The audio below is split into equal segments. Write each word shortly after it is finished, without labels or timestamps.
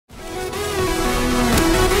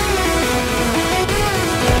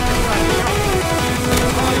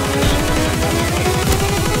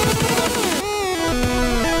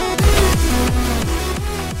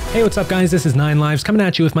Hey, what's up guys? This is 9Lives coming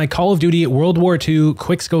at you with my Call of Duty World War II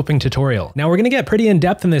quickscoping tutorial. Now we're going to get pretty in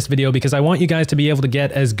depth in this video because I want you guys to be able to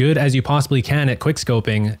get as good as you possibly can at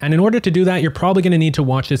quickscoping. And in order to do that, you're probably going to need to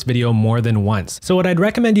watch this video more than once. So what I'd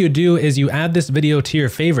recommend you do is you add this video to your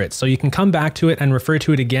favorites so you can come back to it and refer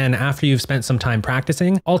to it again after you've spent some time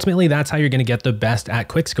practicing. Ultimately, that's how you're going to get the best at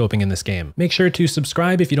quickscoping in this game. Make sure to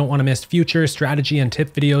subscribe if you don't want to miss future strategy and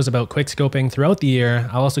tip videos about quickscoping throughout the year.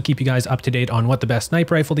 I'll also keep you guys up to date on what the best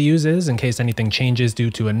sniper rifle to use is in case anything changes due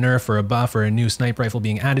to a nerf or a buff or a new sniper rifle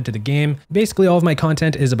being added to the game. Basically, all of my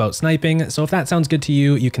content is about sniping, so if that sounds good to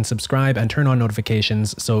you, you can subscribe and turn on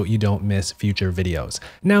notifications so you don't miss future videos.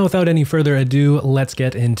 Now, without any further ado, let's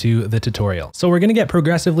get into the tutorial. So we're going to get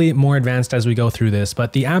progressively more advanced as we go through this,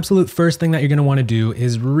 but the absolute first thing that you're going to want to do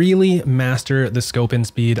is really master the scope in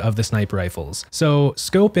speed of the sniper rifles. So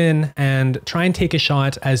scope in and try and take a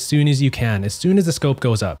shot as soon as you can. As soon as the scope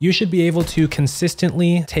goes up, you should be able to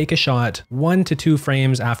consistently take a shot 1 to 2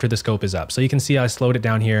 frames after the scope is up. So you can see I slowed it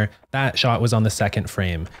down here. That shot was on the 2nd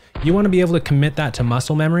frame. You want to be able to commit that to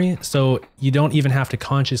muscle memory so you don't even have to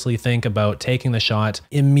consciously think about taking the shot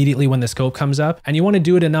immediately when the scope comes up. And you want to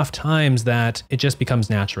do it enough times that it just becomes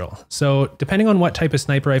natural. So depending on what type of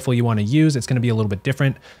sniper rifle you want to use, it's going to be a little bit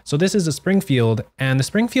different. So this is a Springfield, and the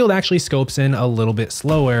Springfield actually scopes in a little bit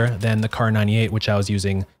slower than the Car 98, which I was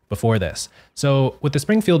using before this. So with the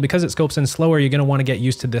Springfield, because it scopes in slower, you're going to want to get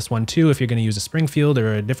used to this one too if you're going to use a Springfield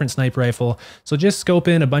or a different sniper rifle. So just scope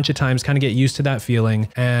in a bunch of times, kind of get used to that feeling,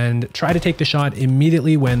 and try to take the shot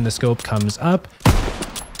immediately when the scope comes up.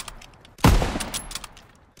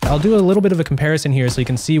 I'll do a little bit of a comparison here so you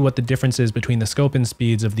can see what the difference is between the scope in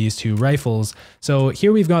speeds of these two rifles. So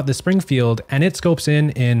here we've got the Springfield, and it scopes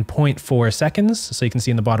in 0.4 seconds. So you can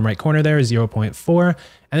see in the bottom right corner there, 0.4.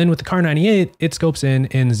 And then with the Car 98, it scopes in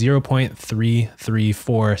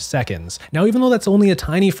 0.334 seconds. Now, even though that's only a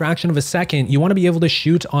tiny fraction of a second, you want to be able to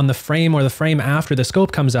shoot on the frame or the frame after the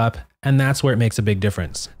scope comes up, and that's where it makes a big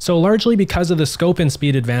difference. So largely because of the scope and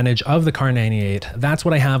speed advantage of the Car 98, that's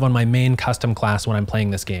what I have on my main custom class when I'm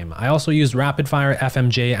playing this game. I also use rapid fire,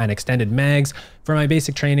 FMJ, and extended mags. For my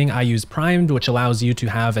basic training, I use primed, which allows you to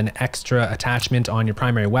have an extra attachment on your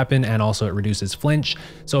primary weapon, and also it reduces flinch.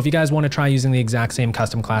 So if you guys want to try using the exact same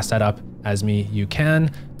custom class setup as me, you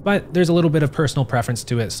can, but there's a little bit of personal preference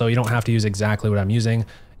to it, so you don't have to use exactly what I'm using.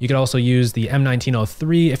 You could also use the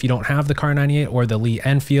M1903 if you don't have the Car 98 or the Lee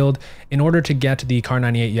Enfield. In order to get the Car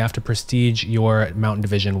 98, you have to prestige your mountain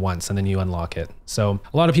division once and then you unlock it. So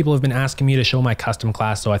a lot of people have been asking me to show my custom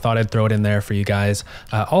class, so I thought I'd throw it in there for you guys.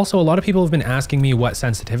 Also, a lot of people have been asking me what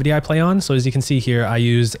sensitivity I play on. So as you can see here, I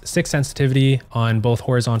use 6 sensitivity on both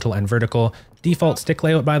horizontal and vertical. Default stick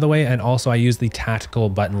layout, by the way, and also I use the tactical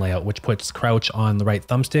button layout, which puts crouch on the right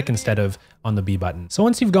thumbstick instead of on the B button. So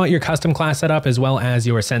once you've got your custom class set up as well as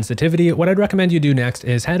your sensitivity, what I'd recommend you do next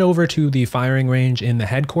is head over to the firing range in the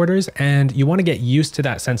headquarters, and you want to get used to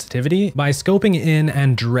that sensitivity by scoping in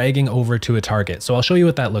and dragging over to a target. So I'll show you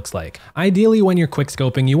what that looks like. Ideally, when you're quick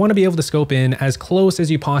scoping, you want to be able to scope in as close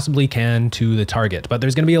as you possibly can to the target, but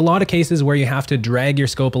there's going to be a lot of cases where you have to drag your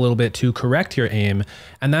scope a little bit to correct your aim.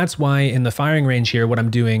 And that's why in the firing range here, what I'm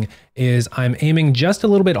doing is I'm aiming just a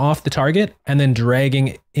little bit off the target and then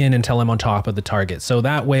dragging in until I'm on top of the target. So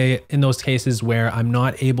that way, in those cases where I'm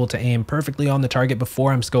not able to aim perfectly on the target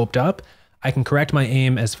before I'm scoped up, I can correct my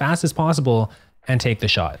aim as fast as possible and take the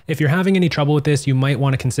shot. If you're having any trouble with this, you might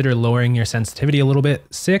want to consider lowering your sensitivity a little bit.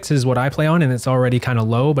 6 is what I play on, and it's already kind of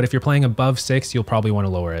low, but if you're playing above 6, you'll probably want to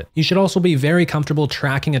lower it. You should also be very comfortable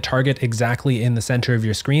tracking a target exactly in the center of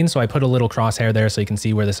your screen. So I put a little crosshair there so you can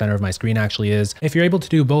see where the center of my screen actually is. If you're able to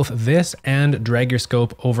do both this and drag your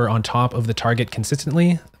scope over on top of the target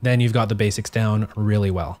consistently, then you've got the basics down really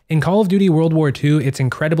well. In Call of Duty World War II, it's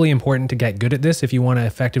incredibly important to get good at this if you want to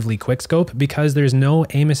effectively quickscope, because there's no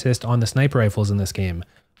aim assist on the sniper rifles in this game.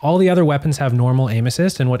 All the other weapons have normal aim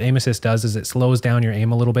assist, and what aim assist does is it slows down your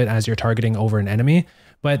aim a little bit as you're targeting over an enemy,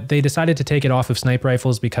 but they decided to take it off of sniper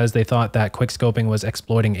rifles because they thought that quickscoping was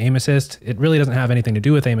exploiting aim assist. It really doesn't have anything to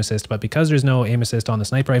do with aim assist, but because there's no aim assist on the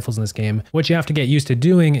sniper rifles in this game, what you have to get used to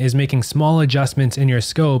doing is making small adjustments in your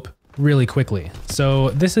scope really quickly.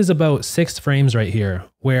 So this is about 6 frames right here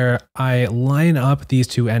where I line up these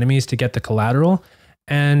two enemies to get the collateral,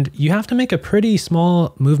 and you have to make a pretty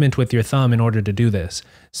small movement with your thumb in order to do this.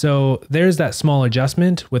 So there's that small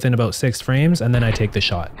adjustment within about 6 frames, and then I take the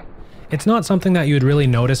shot. It's not something that you would really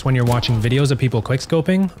notice when you're watching videos of people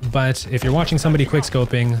quickscoping, but if you're watching somebody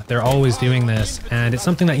quickscoping, they're always doing this, and it's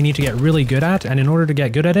something that you need to get really good at, and in order to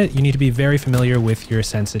get good at it, you need to be very familiar with your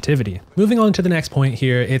sensitivity. Moving on to the next point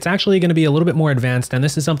here, it's actually going to be a little bit more advanced, and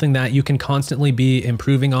this is something that you can constantly be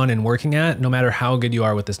improving on and working at, no matter how good you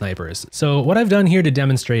are with the snipers. So what I've done here to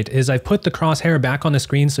demonstrate is I've put the crosshair back on the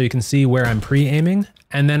screen so you can see where I'm pre-aiming,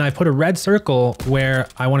 and then I put a red circle where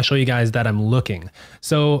I want to show you guys that I'm looking.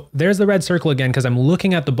 So there's the red circle again because I'm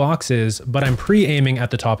looking at the boxes, but I'm pre-aiming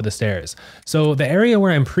at the top of the stairs. So the area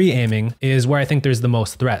where I'm pre-aiming is where I think there's the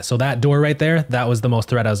most threat. So that door right there, that was the most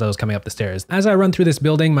threat as I was coming up the stairs. As I run through this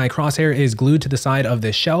building, my crosshair is glued to the side of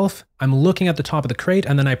this shelf. I'm looking at the top of the crate,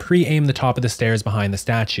 and then I pre-aim the top of the stairs behind the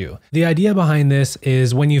statue. The idea behind this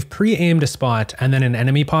is when you've pre-aimed a spot and then an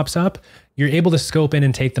enemy pops up, you're able to scope in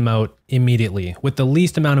and take them out immediately with the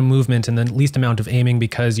least amount of movement and the least amount of aiming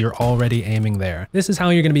because you're already aiming there. This is how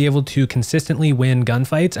you're going to be able to consistently win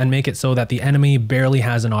gunfights and make it so that the enemy barely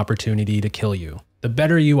has an opportunity to kill you. The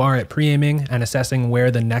better you are at pre-aiming and assessing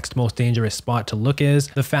where the next most dangerous spot to look is,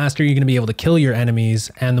 the faster you're going to be able to kill your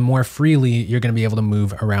enemies and the more freely you're going to be able to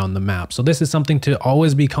move around the map. So this is something to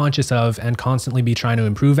always be conscious of and constantly be trying to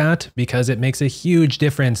improve at because it makes a huge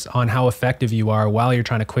difference on how effective you are while you're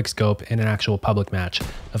trying to quickscope in an actual public match.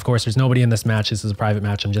 Of course, there's nobody in this match. This is a private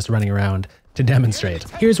match. I'm just running around to demonstrate.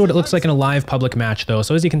 Here's what it looks like in a live public match though.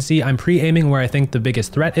 So as you can see, I'm pre-aiming where I think the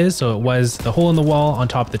biggest threat is. So it was the hole in the wall on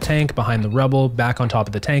top of the tank, behind the rubble, back on top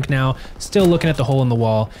of the tank now, still looking at the hole in the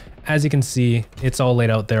wall. As you can see, it's all laid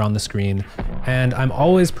out there on the screen. And I'm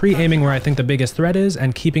always pre-aiming where I think the biggest threat is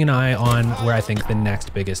and keeping an eye on where I think the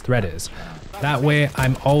next biggest threat is. That way,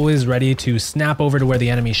 I'm always ready to snap over to where the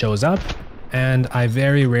enemy shows up, and I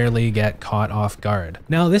very rarely get caught off guard.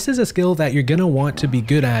 Now, this is a skill that you're gonna want to be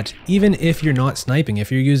good at even if you're not sniping.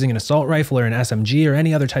 If you're using an assault rifle or an SMG or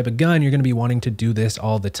any other type of gun, you're gonna be wanting to do this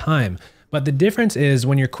all the time. But the difference is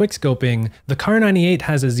when you're quickscoping, the Kar 98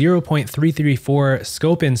 has a 0.334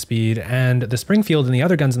 scope in speed and the Springfield and the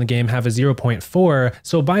other guns in the game have a 0.4.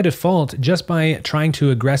 So by default, just by trying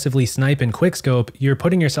to aggressively snipe and quickscope, you're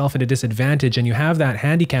putting yourself at a disadvantage and you have that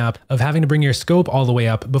handicap of having to bring your scope all the way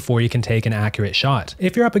up before you can take an accurate shot.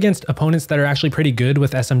 If you're up against opponents that are actually pretty good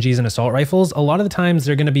with SMGs and assault rifles, a lot of the times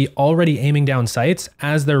they're gonna be already aiming down sights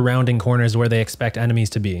as they're rounding corners where they expect enemies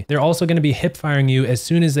to be. They're also gonna be hip firing you as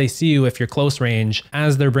soon as they see you if you're close range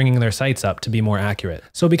as they're bringing their sights up to be more accurate.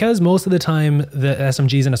 So because most of the time the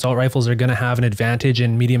SMGs and assault rifles are going to have an advantage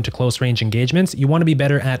in medium to close range engagements, you want to be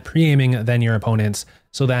better at pre-aiming than your opponents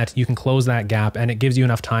so that you can close that gap and it gives you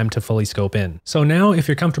enough time to fully scope in. So now if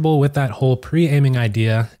you're comfortable with that whole pre-aiming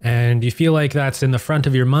idea and you feel like that's in the front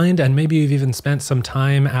of your mind and maybe you've even spent some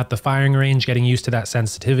time at the firing range getting used to that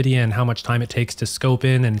sensitivity and how much time it takes to scope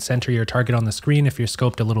in and center your target on the screen if you're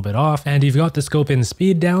scoped a little bit off, and you've got the scope in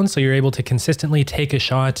speed down so you're able to consistently take a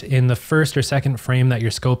shot in the first or second frame that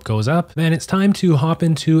your scope goes up, then it's time to hop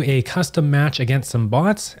into a custom match against some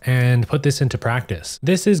bots and put this into practice.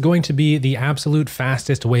 This is going to be the absolute fastest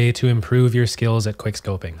way to improve your skills at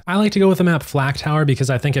quickscoping. I like to go with the map Flak Tower because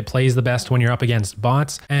I think it plays the best when you're up against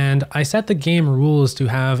bots, and I set the game rules to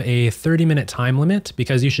have a 30-minute time limit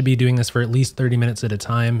because you should be doing this for at least 30 minutes at a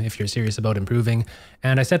time if you're serious about improving,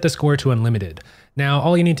 and I set the score to unlimited. Now,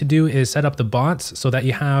 all you need to do is set up the bots so that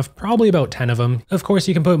you have probably about 10 of them. Of course,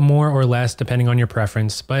 you can put more or less depending on your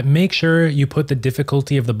preference, but make sure you put the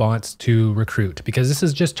difficulty of the bots to recruit because this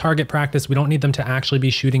is just target practice. We don't need them to actually be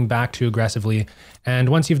shooting back too aggressively. And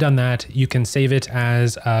once you've done that, you can save it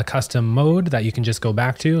as a custom mode that you can just go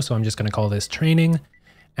back to. So I'm just going to call this training.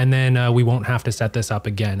 And then we won't have to set this up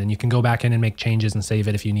again. And you can go back in and make changes and save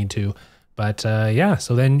it if you need to. But yeah,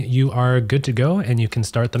 so then you are good to go and you can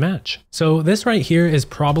start the match. So this right here is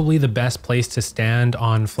probably the best place to stand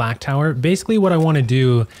on Flak Tower. Basically what I want to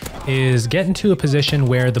do is get into a position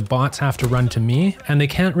where the bots have to run to me and they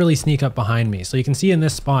can't really sneak up behind me. So you can see in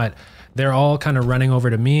this spot, they're all kind of running over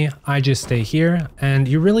to me. I just stay here and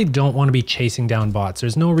you really don't want to be chasing down bots.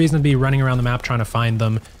 There's no reason to be running around the map trying to find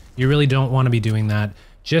them. You really don't want to be doing that.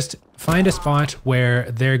 Just find a spot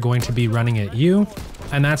where they're going to be running at you,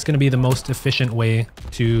 and that's going to be the most efficient way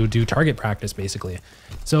to do target practice, basically.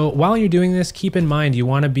 So while you're doing this, keep in mind you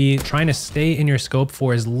want to be trying to stay in your scope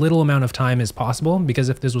for as little amount of time as possible, because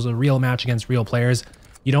if this was a real match against real players,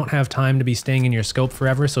 you don't have time to be staying in your scope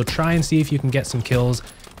forever. So try and see if you can get some kills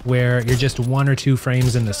where you're just 1 or 2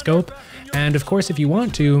 frames in the scope. And of course, if you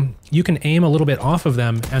want to, you can aim a little bit off of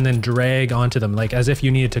them and then drag onto them, like as if you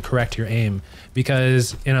needed to correct your aim.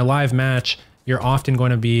 Because in a live match, you're often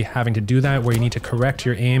going to be having to do that where you need to correct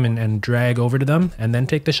your aim and drag over to them and then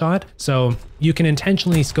take the shot. So you can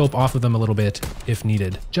intentionally scope off of them a little bit if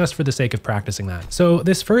needed, just for the sake of practicing that. So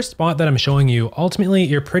this first spot that I'm showing you, ultimately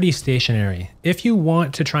you're pretty stationary. If you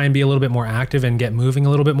want to try and be a little bit more active and get moving a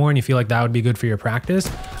little bit more and you feel like that would be good for your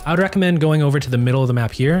practice, I would recommend going over to the middle of the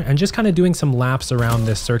map here and just kind of doing some laps around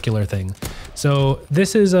this circular thing. So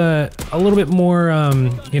this is a little bit more,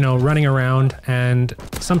 you know, running around, and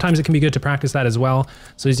sometimes it can be good to practice that as well.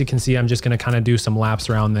 So as you can see, I'm just going to kind of do some laps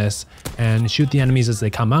around this and shoot the enemies as they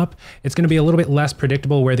come up. It's going to be a little bit less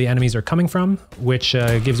predictable where the enemies are coming from, which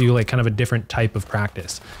gives you like kind of a different type of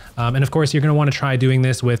practice. And of course, you're going to want to try doing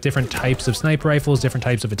this with different types of sniper rifles, different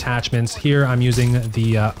types of attachments. Here, I'm using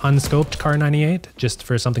the unscoped Car 98 just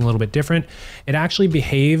for something a little bit different. It actually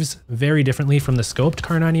behaves very differently from the scoped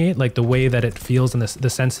Car 98, like the way that it feels and the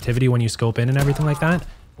sensitivity when you scope in and everything like that,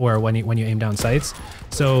 or when you aim down sights.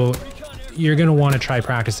 So you're going to want to try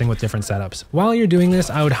practicing with different setups. While you're doing this,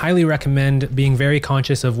 I would highly recommend being very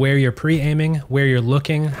conscious of where you're pre-aiming, where you're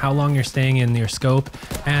looking, how long you're staying in your scope.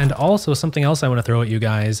 And also something else I want to throw at you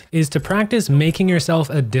guys is to practice making yourself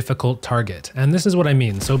a difficult target. And this is what I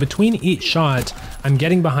mean. So between each shot, I'm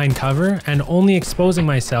getting behind cover and only exposing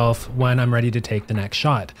myself when I'm ready to take the next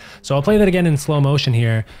shot. So I'll play that again in slow motion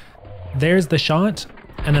here. There's the shot,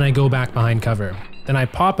 and then I go back behind cover. Then I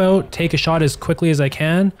pop out, take a shot as quickly as I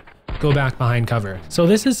can, go back behind cover. So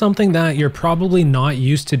this is something that you're probably not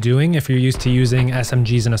used to doing if you're used to using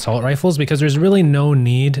SMGs and assault rifles, because there's really no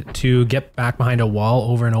need to get back behind a wall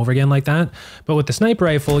over and over again like that. But with the sniper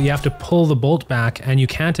rifle, you have to pull the bolt back and you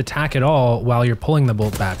can't attack at all while you're pulling the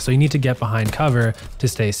bolt back. So you need to get behind cover to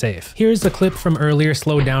stay safe. Here's the clip from earlier,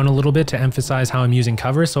 slowed down a little bit to emphasize how I'm using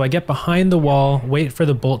cover. So I get behind the wall, wait for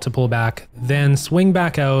the bolt to pull back, then swing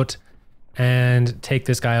back out, and take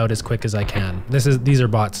this guy out as quick as I can. These are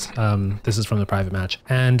bots. This is from the private match.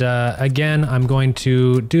 And again, I'm going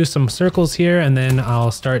to do some circles here, and then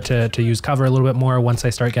I'll start to use cover a little bit more once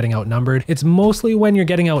I start getting outnumbered. It's mostly when you're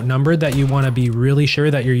getting outnumbered that you want to be really sure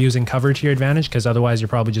that you're using cover to your advantage, because otherwise you're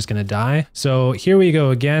probably just going to die. So here we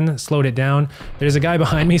go again, slowed it down. There's a guy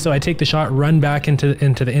behind me, so I take the shot, run back into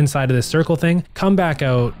the inside of this circle thing, come back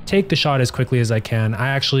out, take the shot as quickly as I can. I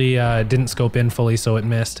actually didn't scope in fully, so it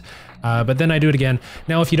missed. But then I do it again.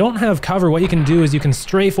 Now, if you don't have cover, what you can do is you can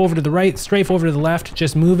strafe over to the right, strafe over to the left,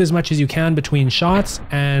 just move as much as you can between shots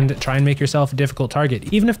and try and make yourself a difficult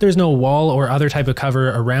target. Even if there's no wall or other type of cover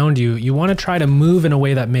around you, you want to try to move in a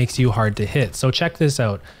way that makes you hard to hit. So check this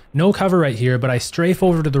out. No cover right here, but I strafe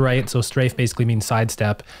over to the right. So strafe basically means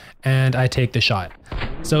sidestep, and I take the shot.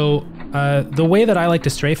 So the way that I like to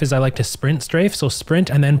strafe is I like to sprint strafe. So sprint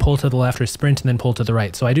and then pull to the left, or sprint and then pull to the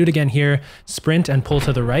right. So I do it again here, sprint and pull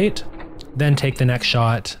to the right, then take the next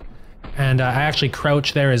shot. And I actually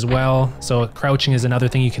crouch there as well. So crouching is another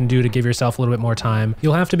thing you can do to give yourself a little bit more time.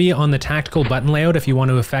 You'll have to be on the tactical button layout if you want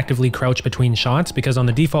to effectively crouch between shots, because on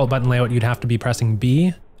the default button layout, you'd have to be pressing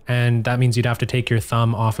B. And that means you'd have to take your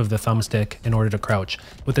thumb off of the thumbstick in order to crouch.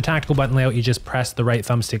 With the tactical button layout, you just press the right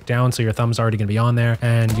thumbstick down, so your thumb's already going to be on there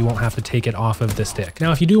and you won't have to take it off of the stick.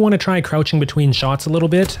 Now, if you do want to try crouching between shots a little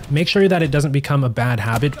bit, make sure that it doesn't become a bad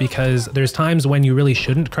habit, because there's times when you really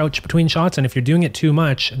shouldn't crouch between shots, and if you're doing it too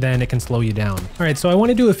much, then it can slow you down. All right, so I want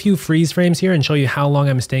to do a few freeze frames here and show you how long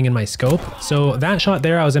I'm staying in my scope. So that shot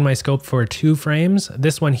there, I was in my scope for 2 frames.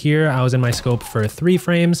 This one here, I was in my scope for 3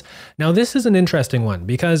 frames. Now, this is an interesting one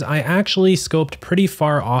because I actually scoped pretty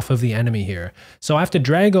far off of the enemy here. So I have to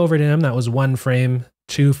drag over to him. That was 1 frame,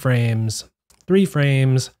 2 frames, 3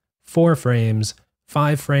 frames, 4 frames,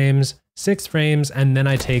 5 frames, 6 frames, and then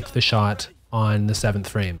I take the shot on the 7th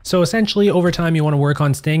frame. So essentially over time, you want to work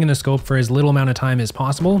on staying in the scope for as little amount of time as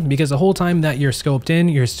possible, because the whole time that you're scoped in,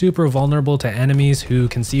 you're super vulnerable to enemies who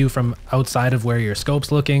can see you from outside of where your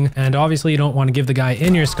scope's looking. And obviously you don't want to give the guy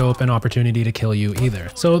in your scope an opportunity to kill you either.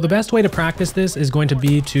 So the best way to practice this is going to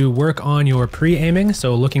be to work on your pre-aiming.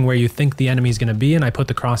 So looking where you think the enemy is going to be. And I put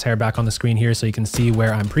the crosshair back on the screen here so you can see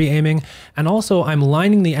where I'm pre-aiming. And also I'm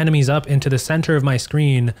lining the enemies up into the center of my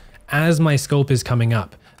screen as my scope is coming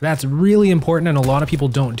up. That's really important, and a lot of people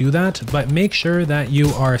don't do that, but make sure that you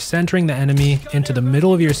are centering the enemy into the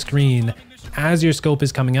middle of your screen as your scope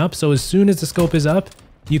is coming up. So as soon as the scope is up,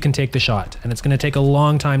 you can take the shot. And it's going to take a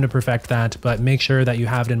long time to perfect that, but make sure that you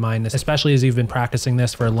have it in mind, especially as you've been practicing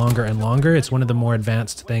this for longer and longer. It's one of the more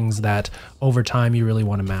advanced things that over time you really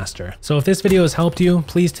want to master. So if this video has helped you,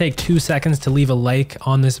 please take 2 seconds to leave a like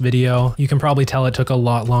on this video. You can probably tell it took a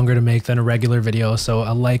lot longer to make than a regular video, so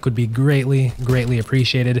a like would be greatly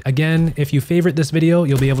appreciated. Again, if you favorite this video,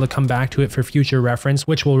 you'll be able to come back to it for future reference,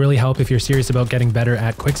 which will really help if you're serious about getting better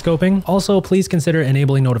at quickscoping. Also, please consider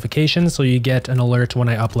enabling notifications so you get an alert when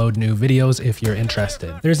I upload new videos if you're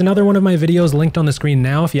interested. There's another one of my videos linked on the screen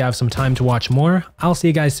now if you have some time to watch more. I'll see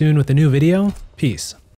you guys soon with a new video. Peace.